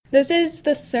This is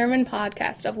the Sermon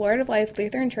Podcast of Lord of Life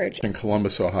Lutheran Church in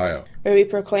Columbus, Ohio, where we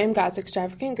proclaim God's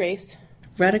extravagant grace,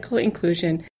 radical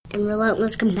inclusion, and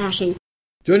relentless compassion.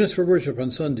 Join us for worship on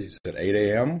Sundays at 8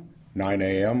 a.m., 9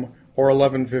 a.m., or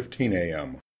 11:15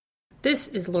 a.m. This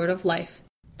is Lord of Life.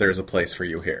 There's a place for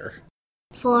you here.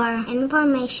 For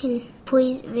information,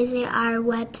 please visit our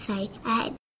website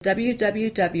at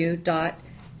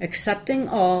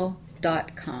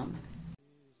www.acceptingall.com.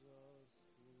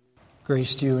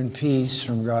 Grace to you and peace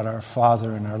from God our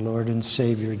Father and our Lord and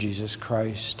Savior Jesus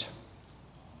Christ.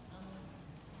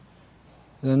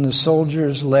 Then the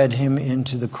soldiers led him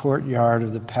into the courtyard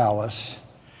of the palace,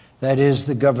 that is,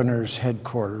 the governor's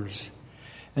headquarters,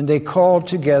 and they called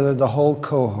together the whole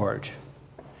cohort.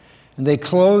 And they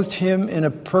clothed him in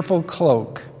a purple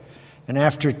cloak, and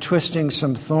after twisting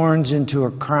some thorns into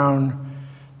a crown,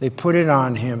 they put it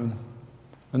on him,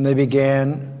 and they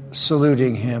began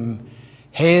saluting him,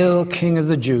 "Hail, King of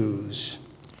the Jews!"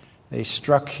 They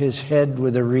struck his head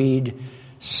with a reed,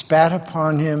 spat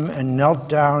upon him, and knelt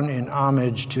down in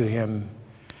homage to him.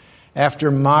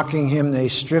 After mocking him, they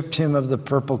stripped him of the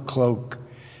purple cloak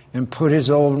and put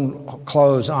his old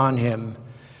clothes on him.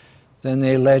 Then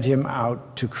they led him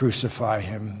out to crucify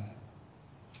him.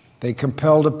 They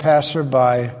compelled a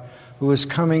passerby who was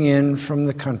coming in from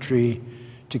the country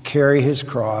to carry his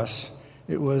cross.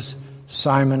 It was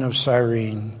Simon of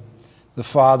Cyrene, the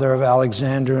father of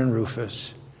Alexander and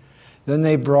Rufus. Then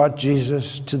they brought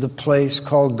Jesus to the place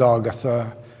called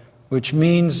Golgotha, which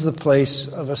means the place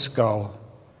of a skull.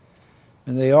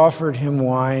 And they offered him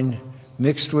wine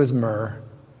mixed with myrrh,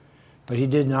 but he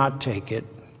did not take it.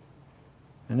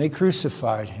 And they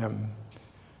crucified him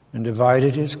and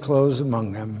divided his clothes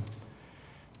among them,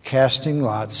 casting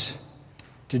lots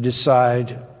to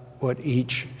decide what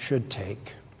each should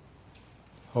take.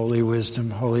 Holy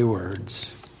wisdom, holy words.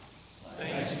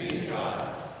 Thanks be to God.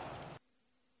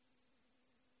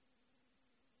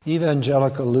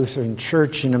 Evangelical Lutheran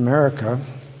Church in America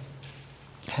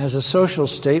has a social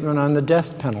statement on the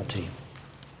death penalty.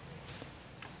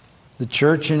 The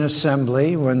church in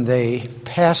assembly, when they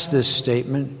passed this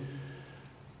statement,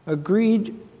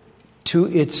 agreed to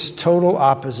its total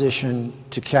opposition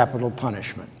to capital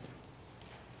punishment.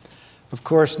 Of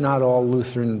course, not all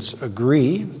Lutherans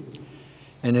agree,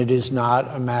 and it is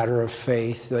not a matter of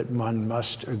faith that one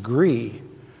must agree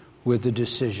with the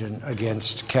decision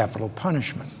against capital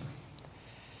punishment.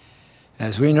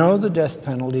 As we know, the death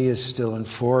penalty is still in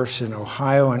force in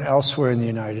Ohio and elsewhere in the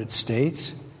United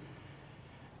States.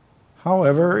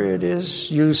 However, it is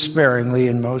used sparingly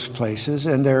in most places,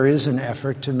 and there is an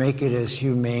effort to make it as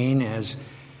humane as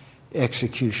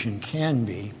execution can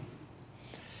be.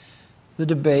 The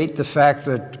debate, the fact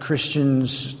that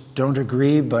Christians don't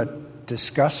agree but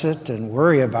discuss it and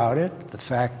worry about it, the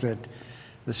fact that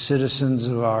the citizens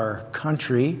of our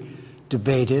country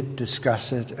debate it,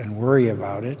 discuss it, and worry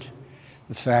about it,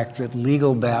 the fact that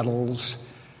legal battles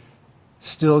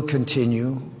still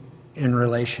continue in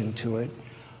relation to it,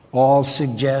 all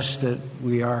suggest that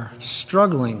we are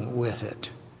struggling with it.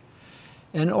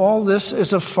 And all this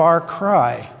is a far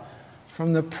cry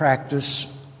from the practice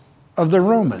of the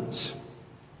Romans,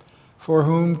 for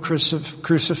whom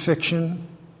crucifixion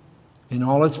in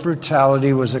all its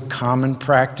brutality was a common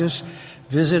practice,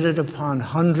 visited upon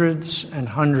hundreds and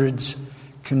hundreds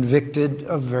convicted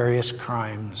of various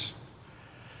crimes.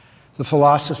 The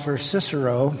philosopher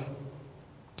Cicero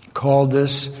called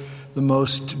this the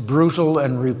most brutal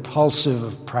and repulsive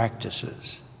of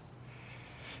practices.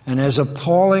 And as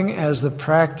appalling as the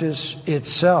practice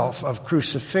itself of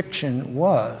crucifixion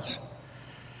was,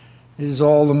 it is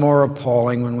all the more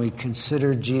appalling when we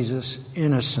consider Jesus'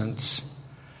 innocence,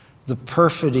 the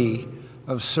perfidy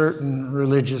of certain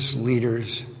religious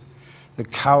leaders, the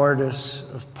cowardice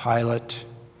of Pilate,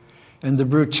 and the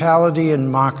brutality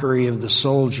and mockery of the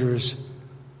soldiers,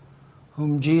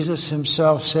 whom Jesus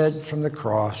himself said from the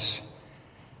cross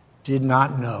did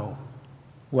not know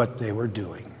what they were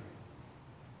doing.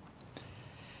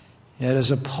 Yet as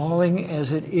appalling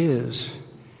as it is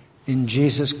in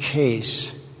Jesus'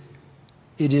 case,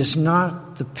 it is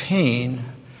not the pain,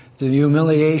 the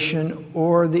humiliation,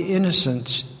 or the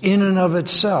innocence in and of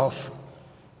itself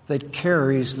that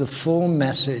carries the full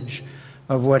message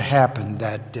of what happened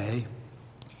that day.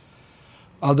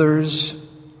 Others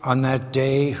on that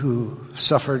day who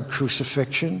suffered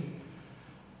crucifixion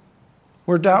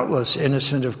were doubtless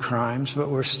innocent of crimes, but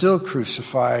were still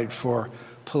crucified for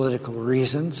political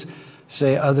reasons,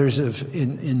 say others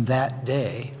in that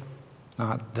day,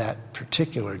 not that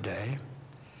particular day.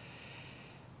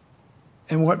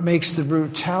 And what makes the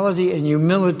brutality and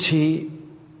humility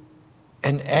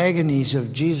and agonies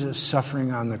of Jesus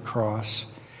suffering on the cross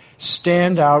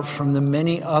stand out from the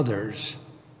many others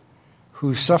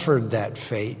who suffered that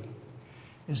fate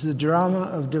is the drama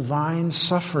of divine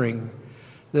suffering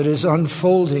that is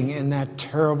unfolding in that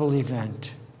terrible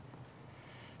event.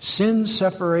 Sin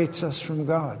separates us from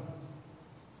God.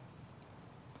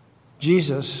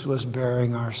 Jesus was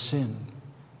bearing our sin.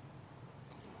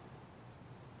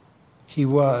 He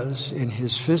was, in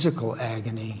his physical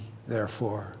agony,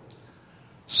 therefore,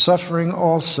 suffering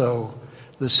also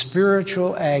the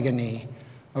spiritual agony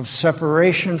of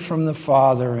separation from the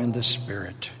Father and the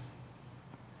Spirit,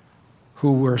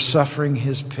 who were suffering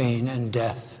his pain and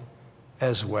death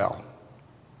as well.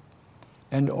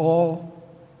 And all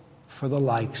for the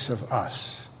likes of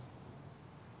us.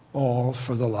 All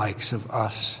for the likes of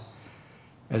us.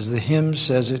 As the hymn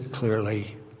says it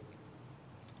clearly,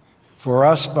 for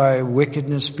us by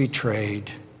wickedness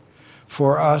betrayed,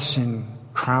 for us in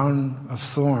crown of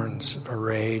thorns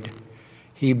arrayed,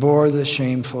 he bore the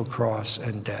shameful cross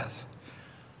and death.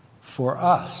 For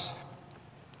us,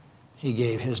 he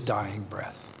gave his dying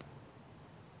breath.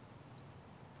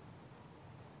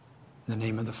 In the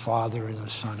name of the Father, and the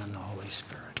Son, and the Holy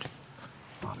Spirit.